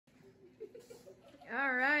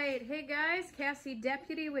All right. Hey guys, Cassie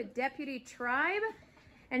Deputy with Deputy Tribe.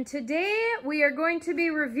 And today we are going to be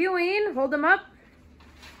reviewing, hold them up,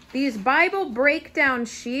 these Bible breakdown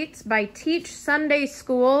sheets by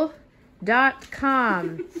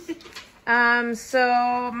teachsundayschool.com.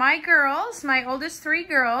 So my girls, my oldest three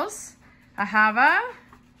girls, Ahava,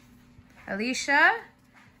 Alicia,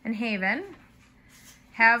 and Haven,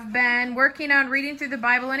 have been working on reading through the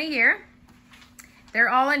Bible in a year. They're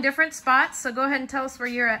all in different spots, so go ahead and tell us where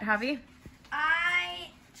you're at, Javi. I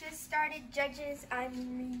just started Judges. I'm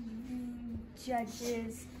reading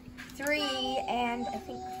Judges 3 and I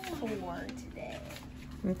think 4 today.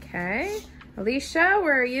 Okay. Alicia,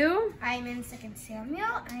 where are you? I'm in 2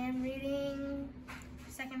 Samuel. I am reading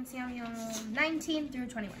 2 Samuel 19 through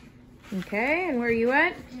 21. Okay, and where are you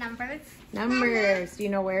at? Numbers. Numbers. Do you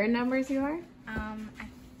know where in Numbers you are? I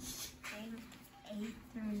think 8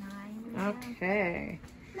 through 9. Okay.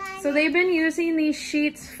 So they've been using these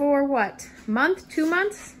sheets for what? Month? 2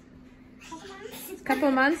 months?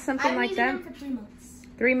 Couple months, something like that? I've been using them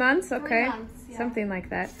for 3 months. 3 months? Okay. 3 months, yeah. Something like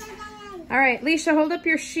that. All right, Leisha, hold up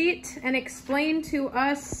your sheet and explain to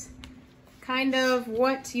us kind of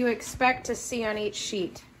what you expect to see on each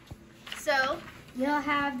sheet. So, you'll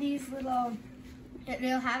have these little,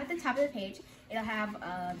 it'll have at the top of the page, it'll have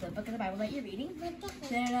the book of the Bible that you're reading.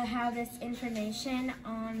 Then it'll have this information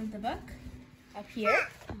on the book up here.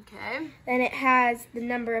 Okay. Then it has the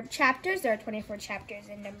number of chapters. There are 24 chapters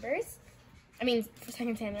in Numbers. I mean, for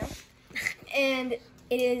 2 Samuel. And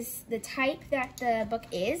it is the type that the book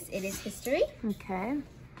is. It is history. Okay.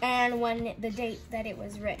 And when the date that it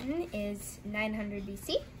was written is 900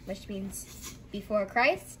 BC, which means before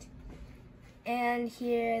Christ. And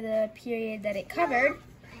here the period that it covered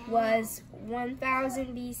was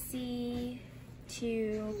 1000 BC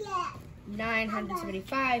to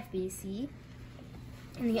 975 BC.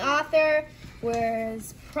 And the author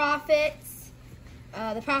was prophets,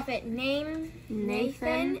 the prophet Nathan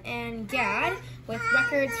and Gad, with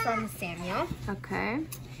records from Samuel. Okay.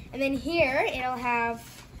 And then here it'll have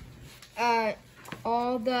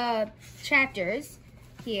all the chapters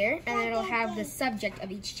here, and then it'll have the subject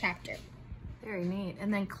of each chapter. Very neat.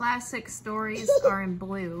 And then classic stories are in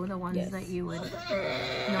blue, the ones that you would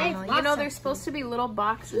normally. You know, there's supposed to be little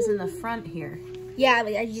boxes in the front here Yeah,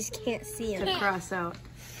 but I just can't see them. to cross out.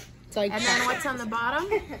 So And then what's on the bottom?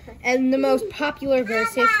 And the most popular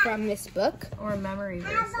verses from this book. Or memory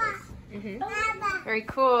verses. Very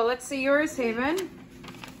cool. Let's see yours, Haven.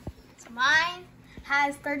 So mine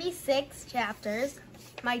has 36 chapters.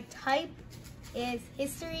 My type is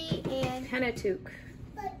history and Pentateuch.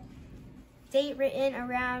 date written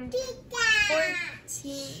around 1,400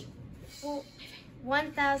 BC.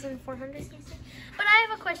 But I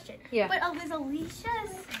have a question. Yeah. But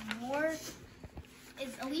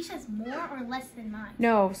is Alicia's more or less than mine?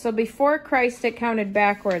 No, so before Christ it counted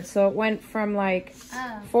backwards. So it went from like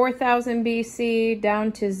 4,000 BC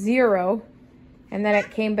down to 0. And then it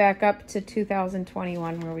came back up to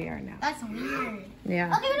 2021 where we are now. That's weird.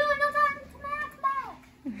 Yeah. Okay, no time.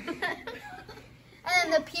 Come back.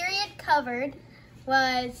 And then the period covered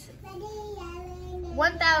was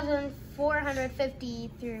 1,450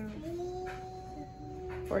 through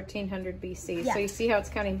 1400 BC. Yeah. So you see how it's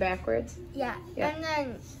counting backwards? Yeah. Yeah. And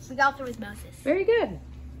then we got through with Moses. Very good.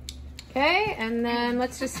 Okay, and then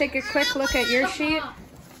let's just take a quick look at your sheet.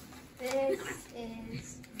 This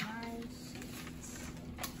is my sheet.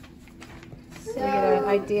 So we get an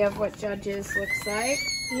idea of what Judges looks like.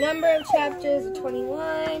 Number of chapters,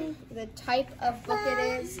 21. The type of book it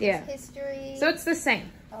is history. So it's the same.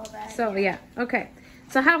 All that. So yeah, okay.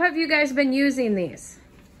 So how have you guys been using these?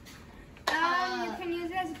 You can use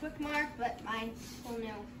it as a bookmark, but my whole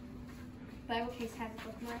new Bible case has a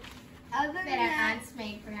bookmark. Other than that,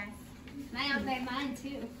 made for us. Mine made mine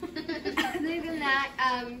too. Other than that,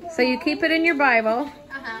 So you keep it in your Bible.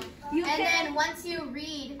 then once you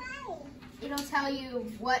read, it'll tell you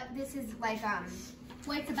what this is like.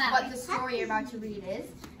 What it's about. What the story you're about to read is,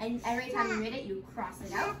 and every time you read it, you cross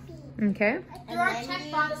it out. Okay. There are check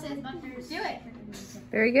boxes, but there's do it.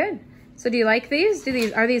 Very good. So do you like these?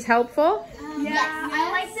 Are these helpful? Yeah, I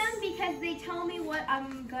like them because they tell me what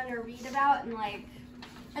I'm gonna read about and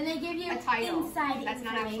they give you a title. inside That's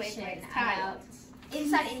not how information it's titled.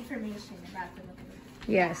 inside information about the book of the Bible.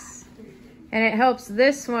 Yes. And it helps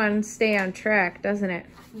this one stay on track, doesn't it?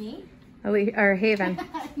 Me? Or Haven.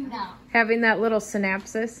 No. Having that little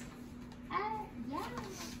synopsis. Yeah.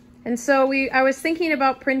 And so I was thinking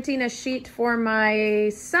about printing a sheet for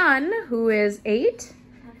my son, who is 8.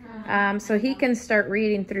 So he can start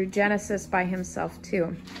reading through Genesis by himself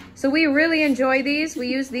too. So we really enjoy these. We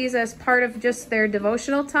use these as part of just their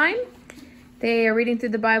devotional time. They are reading through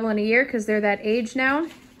the Bible in a year because they're that age now.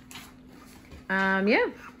 Yeah.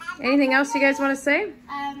 Anything else you guys want to say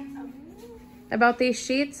about these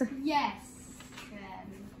sheets? Yes.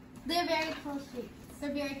 They're very cool sheets.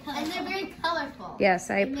 They're very colorful. And they're very colorful. Yes,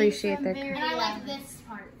 I appreciate that. And I like this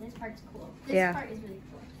part. This part's cool. This part is really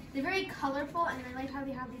cool. They're very colorful, and I like how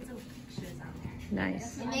they have these little pictures on there.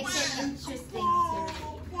 Nice. It makes it interesting to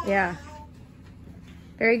read. Yeah.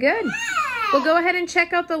 Very good. Well, go ahead and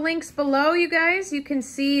check out the links below, you guys. You can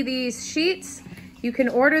see these sheets. You can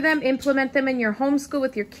order them, implement them in your homeschool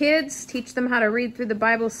with your kids, teach them how to read through the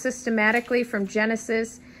Bible systematically from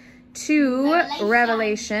Genesis to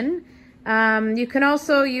Revelation. You can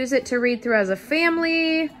also use it to read through as a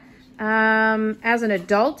family. As an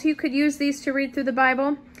adult, you could use these to read through the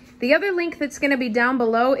Bible. The other link that's going to be down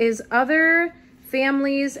below is other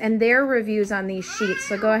families and their reviews on these sheets.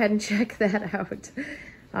 So go ahead and check that out.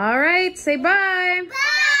 All right, say bye.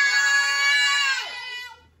 Bye.